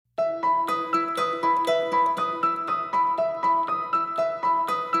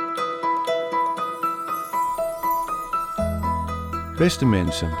Beste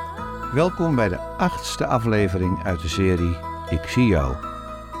mensen, welkom bij de 8e aflevering uit de serie Ik zie jou.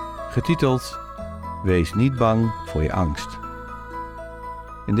 Getiteld Wees niet bang voor je angst.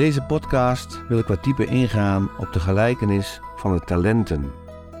 In deze podcast wil ik wat dieper ingaan op de gelijkenis van de talenten.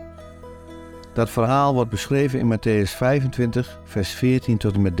 Dat verhaal wordt beschreven in Mattheüs 25, vers 14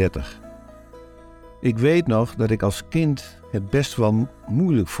 tot en met 30. Ik weet nog dat ik als kind het best wel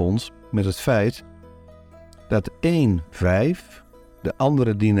moeilijk vond met het feit dat 1 5, de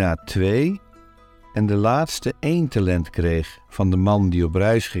andere dienaar 2 en de laatste 1 talent kreeg van de man die op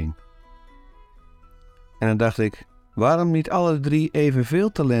reis ging. En dan dacht ik, waarom niet alle 3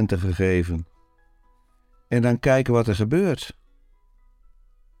 evenveel talenten gegeven? En dan kijken wat er gebeurt.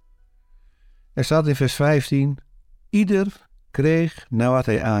 Er staat in vers 15, ieder kreeg naar wat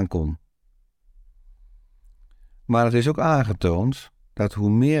hij aankon. Maar het is ook aangetoond dat hoe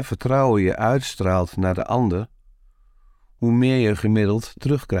meer vertrouwen je uitstraalt naar de ander, hoe meer je gemiddeld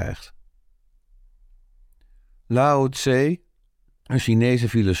terugkrijgt. Lao Tse, een Chinese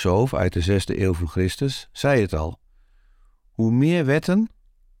filosoof uit de 6e eeuw voor Christus, zei het al. Hoe meer wetten,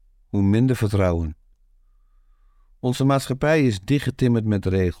 hoe minder vertrouwen. Onze maatschappij is dichtgetimmerd met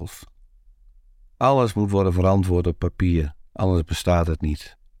regels. Alles moet worden verantwoord op papier, anders bestaat het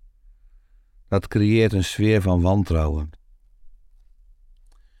niet. Dat creëert een sfeer van wantrouwen.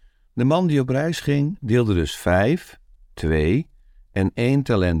 De man die op reis ging, deelde dus 5, 2 en 1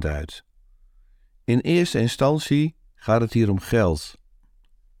 talent uit. In eerste instantie gaat het hier om geld.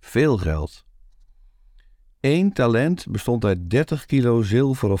 Veel geld. 1 talent bestond uit 30 kilo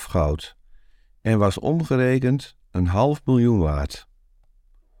zilver of goud en was omgerekend 500.000 waard.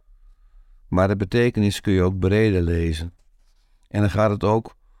 Maar de betekenis kun je ook breder lezen. En dan gaat het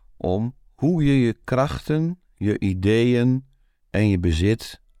ook om hoe je je krachten, je ideeën en je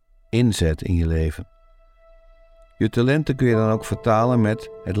bezit inzet in je leven. Je talenten kun je dan ook vertalen met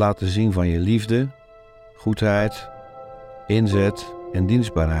het laten zien van je liefde, goedheid, inzet en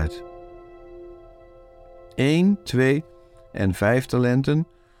dienstbaarheid. 1, 2 en 5 talenten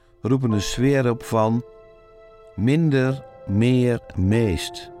roepen een sfeer op van minder, meer,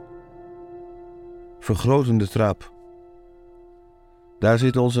 meest. Vergrotende trap. Daar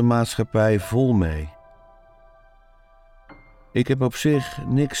zit onze maatschappij vol mee. Ik heb op zich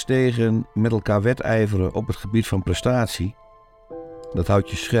niks tegen met elkaar wedijveren op het gebied van prestatie. Dat houdt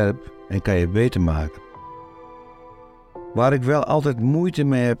je scherp en kan je beter maken. Waar ik wel altijd moeite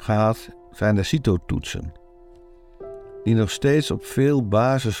mee heb gehad, zijn de CITO-toetsen. Die nog steeds op veel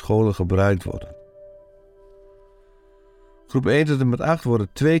basisscholen gebruikt worden. Groep 1 tot en met 8 worden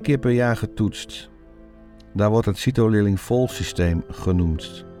 2 keer per jaar getoetst. Daar wordt het CITO-leerling-volsysteem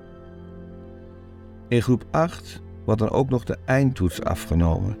genoemd. In groep 8 wordt dan ook nog de eindtoets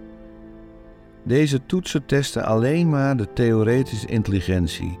afgenomen. Deze toetsen testen alleen maar de theoretische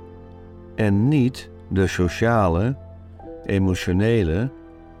intelligentie en niet de sociale, emotionele,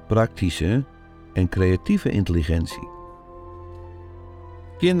 praktische en creatieve intelligentie.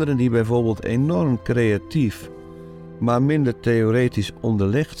 Kinderen die bijvoorbeeld enorm creatief, maar minder theoretisch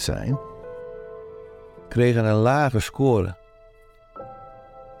onderlegd zijn, kregen een lage score.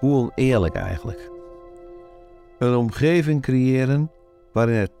 Hoe oneerlijk eigenlijk. Een omgeving creëren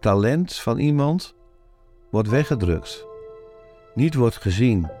waarin het talent van iemand wordt weggedrukt, niet wordt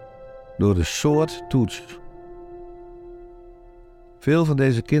gezien door de soort toets. Veel van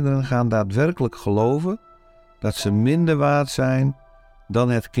deze kinderen gaan daadwerkelijk geloven dat ze minder waard zijn dan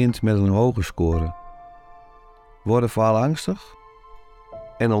het kind met een hoge score, worden faalangstig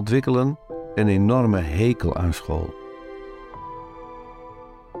en ontwikkelen een enorme hekel aan school.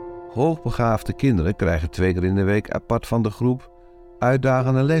 Hoogbegaafde kinderen krijgen 2 keer in de week apart van de groep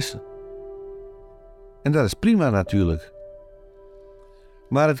uitdagende lessen. En dat is prima natuurlijk.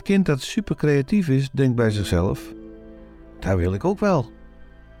 Maar het kind dat super creatief is, denkt bij zichzelf, daar wil ik ook wel.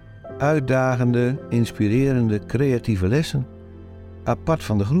 Uitdagende, inspirerende, creatieve lessen. Apart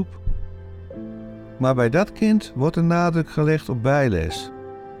van de groep. Maar bij dat kind wordt de nadruk gelegd op bijles.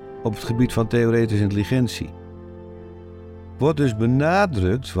 Op het gebied van theoretische intelligentie. Wordt dus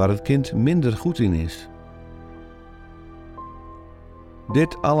benadrukt waar het kind minder goed in is.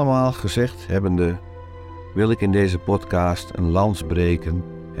 Dit allemaal gezegd hebbende, wil ik in deze podcast een lans breken,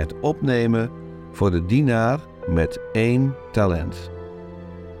 het opnemen voor de dienaar met 1 talent.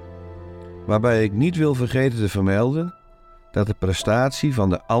 Waarbij ik niet wil vergeten te vermelden dat de prestatie van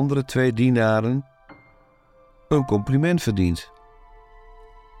de andere 2 dienaren een compliment verdient.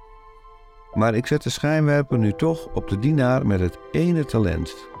 Maar ik zet de schijnwerper nu toch op de dienaar met het ene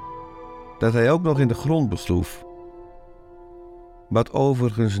talent, dat hij ook nog in de grond begroef. Wat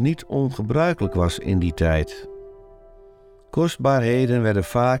overigens niet ongebruikelijk was in die tijd. Kostbaarheden werden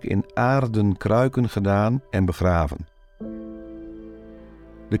vaak in aarden kruiken gedaan en begraven.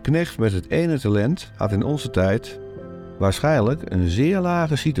 De knecht met het ene talent had in onze tijd waarschijnlijk een zeer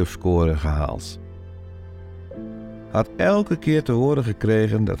lage CITO-score gehaald. Had elke keer te horen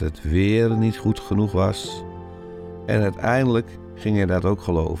gekregen dat het weer niet goed genoeg was en uiteindelijk ging hij dat ook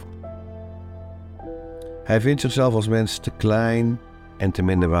geloven. Hij vindt zichzelf als mens te klein en te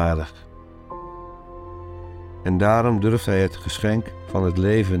minderwaardig. En daarom durft hij het geschenk van het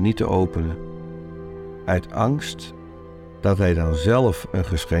leven niet te openen, uit angst dat hij dan zelf een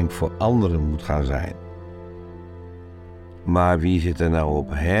geschenk voor anderen moet gaan zijn. Maar wie zit er nou op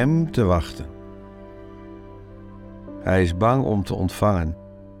hem te wachten? Hij is bang om te ontvangen,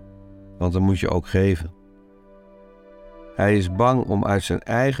 want dan moet je ook geven. Hij is bang om uit zijn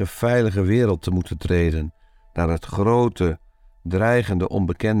eigen veilige wereld te moeten treden naar het grote, dreigende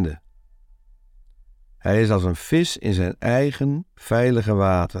onbekende. Hij is als een vis in zijn eigen veilige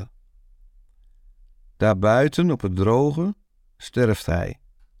water. Daarbuiten op het droge sterft hij.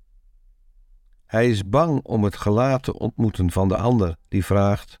 Hij is bang om het gelaat te ontmoeten van de ander die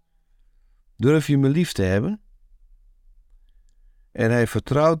vraagt: durf je me lief te hebben? En hij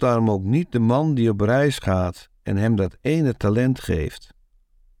vertrouwt daarom ook niet de man die op reis gaat en hem dat ene talent geeft.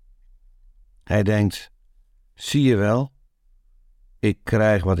 Hij denkt: zie je wel, ik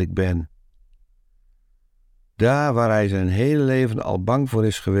krijg wat ik ben. Daar waar hij zijn hele leven al bang voor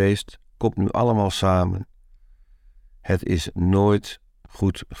is geweest, komt nu allemaal samen. Het is nooit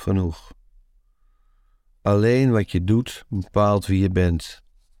goed genoeg. Alleen wat je doet bepaalt wie je bent.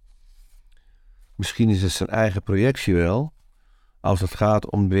 Misschien is het zijn eigen projectie wel, als het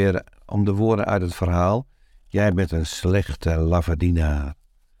gaat om de woorden uit het verhaal: jij bent een slechte laverdienaar.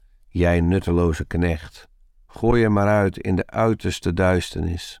 Jij nutteloze knecht. Gooi je maar uit in de uiterste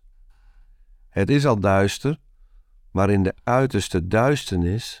duisternis. Het is al duister, maar in de uiterste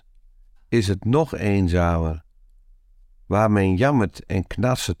duisternis is het nog eenzamer, waar men jammert en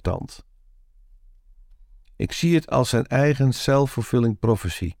knarsetandt. Ik zie het als zijn eigen self-fulfilling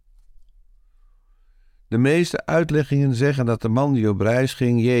prophecy. De meeste uitleggingen zeggen dat de man die op reis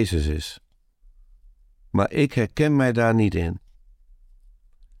ging Jezus is. Maar ik herken mij daar niet in.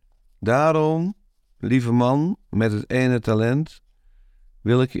 Daarom, lieve man met het ene talent,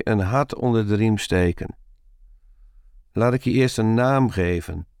 wil ik je een hart onder de riem steken. Laat ik je eerst een naam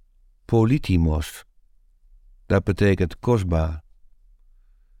geven: Polymos. Dat betekent kostbaar.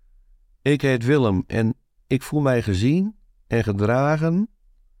 Ik heet Willem en ik voel mij gezien en gedragen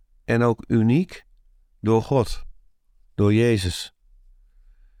en ook uniek door God, door Jezus.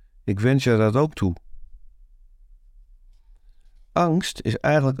 Ik wens je dat ook toe. Angst is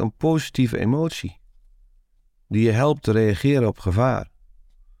eigenlijk een positieve emotie die je helpt te reageren op gevaar.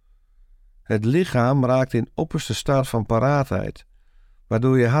 Het lichaam raakt in opperste staat van paraatheid,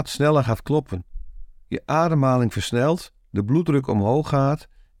 waardoor je hart sneller gaat kloppen, je ademhaling versnelt, de bloeddruk omhoog gaat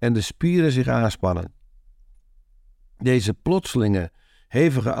en de spieren zich aanspannen. Deze plotselinge,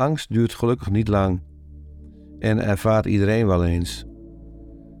 hevige angst duurt gelukkig niet lang en ervaart iedereen wel eens.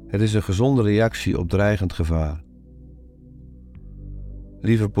 Het is een gezonde reactie op dreigend gevaar.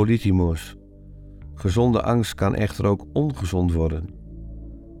 Lieve Polymos, gezonde angst kan echter ook ongezond worden.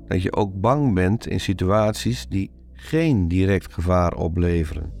 Dat je ook bang bent in situaties die geen direct gevaar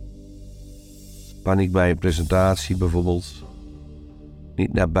opleveren. Paniek bij een presentatie bijvoorbeeld.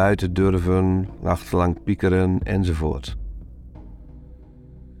 Niet naar buiten durven, nachtenlang piekeren enzovoort.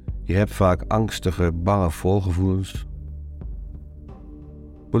 Je hebt vaak angstige, bange voorgevoelens.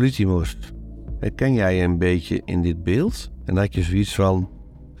 Polymos, herken jij je een beetje in dit beeld? En had je zoiets van: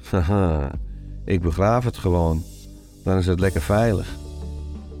 haha, ik begraaf het gewoon, dan is het lekker veilig.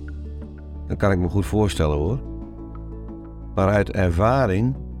 Dat kan ik me goed voorstellen hoor. Maar uit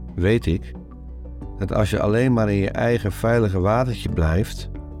ervaring weet ik dat als je alleen maar in je eigen veilige watertje blijft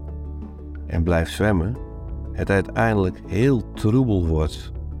en blijft zwemmen, het uiteindelijk heel troebel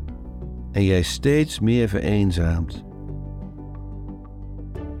wordt en jij steeds meer vereenzaamt.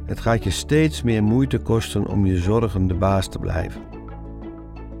 Het gaat je steeds meer moeite kosten om je zorgen de baas te blijven.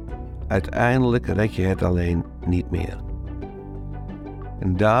 Uiteindelijk red je het alleen niet meer.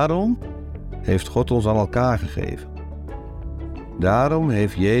 En daarom heeft God ons aan elkaar gegeven. Daarom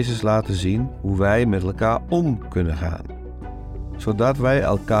heeft Jezus laten zien hoe wij met elkaar om kunnen gaan. Zodat wij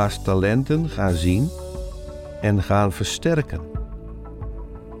elkaars talenten gaan zien en gaan versterken.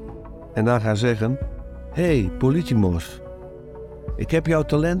 En dan gaan zeggen: hey, Polymos, ik heb jouw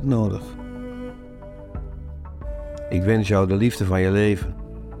talent nodig. Ik wens jou de liefde van je leven.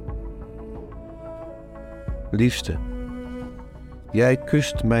 Liefste, jij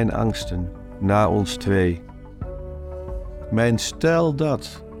kust mijn angsten na ons twee. mijn stel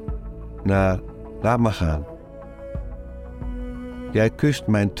dat naar laat maar gaan. Jij kust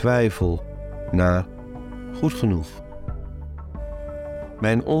mijn twijfel naar goed genoeg.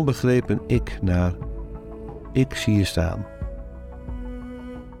 Mijn onbegrepen ik naar ik zie je staan.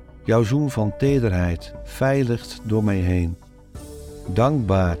 Jouw zoen van tederheid veiligt door mij heen.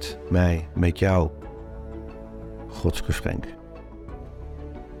 Dankbaart mij met jou, Gods geschenk.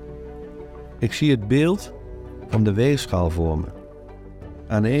 Ik zie het beeld van de weegschaal voor me.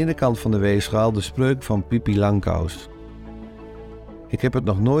 Aan de ene kant van de weegschaal de spreuk van Pipi Langkous. Ik heb het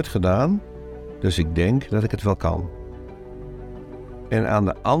nog nooit gedaan, dus ik denk dat ik het wel kan. En aan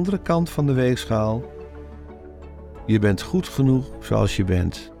de andere kant van de weegschaal, je bent goed genoeg zoals je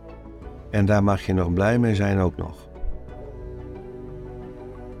bent. En daar mag je nog blij mee zijn ook nog.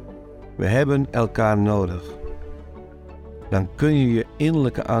 We hebben elkaar nodig. Dan kun je je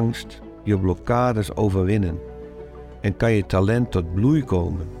innerlijke angst, je blokkades overwinnen. En kan je talent tot bloei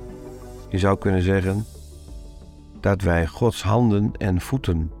komen. Je zou kunnen zeggen dat wij Gods handen en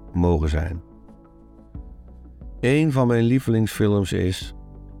voeten mogen zijn. Een van mijn lievelingsfilms is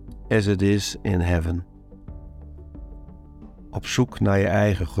As It Is in Heaven. Op zoek naar je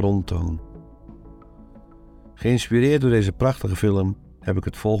eigen grondtoon. Geïnspireerd door deze prachtige film heb ik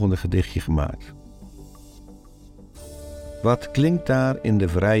het volgende gedichtje gemaakt. Wat klinkt daar in de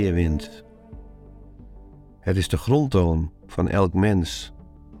vrije wind? Het is de grondtoon van elk mens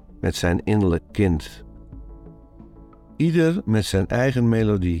met zijn innerlijk kind. Ieder met zijn eigen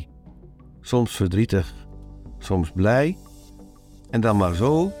melodie, soms verdrietig, soms blij, en dan maar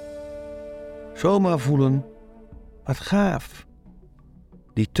zomaar voelen, wat gaaf.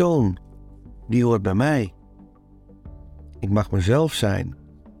 Die toon, die hoort bij mij. Ik mag mezelf zijn,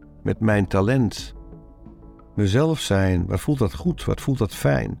 met mijn talent. Mezelf zijn, wat voelt dat goed, wat voelt dat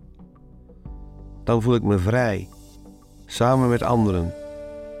fijn. Dan voel ik me vrij, samen met anderen.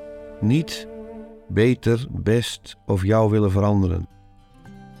 Niet beter, best of jou willen veranderen.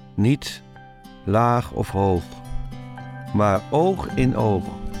 Niet laag of hoog, maar oog in oog.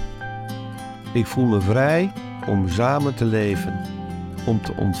 Ik voel me vrij om samen te leven, om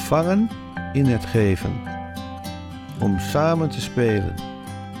te ontvangen in het geven. Om samen te spelen,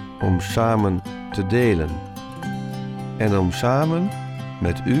 om samen te delen. En om samen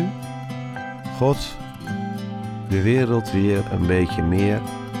met u, God, de wereld weer een beetje meer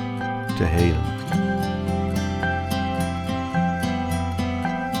te helen.